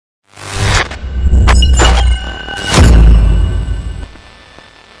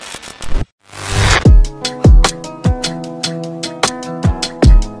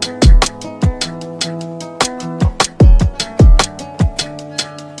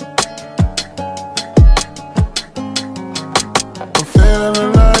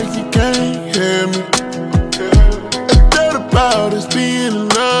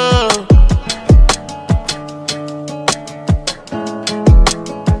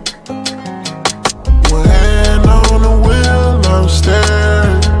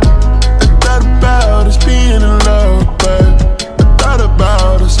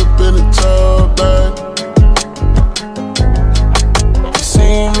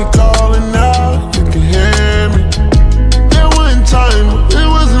me calling out, you can hear me. There wasn't time, it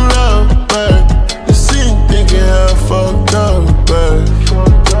wasn't love, babe. You seem thinking how I fucked up, babe.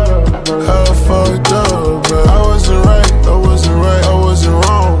 How I fucked up, babe. I wasn't right, I wasn't right, I wasn't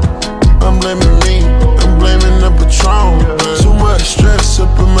wrong. I'm blaming me, I'm blaming the Patron, babe. Too much stress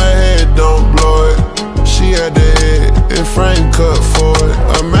up in my head, don't blow it. She had the head and frame cut for it.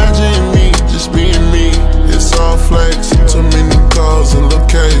 Imagine me just being me, it's all flex. Too many calls and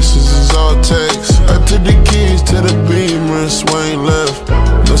locations, it's all text. I took the keys to the Beamer and swing left.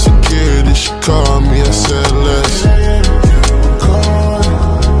 No security, she called me, I said less.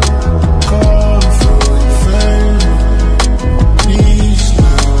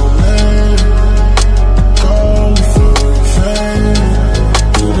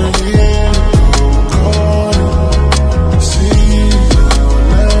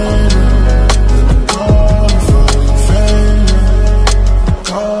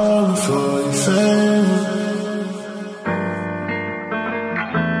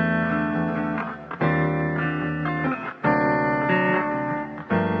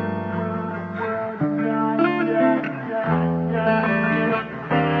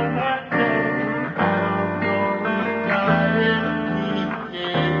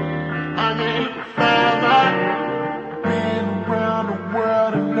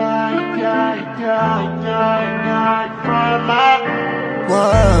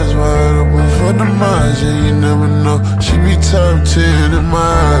 Wise, wide open for the minds, yeah, you never know. She be top 10 in my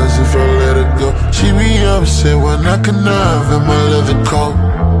eyes if I let her go. She be upset when I connive in my leather coat.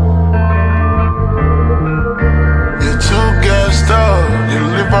 You're too gassed up, you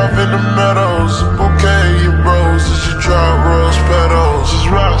live off in the mouth.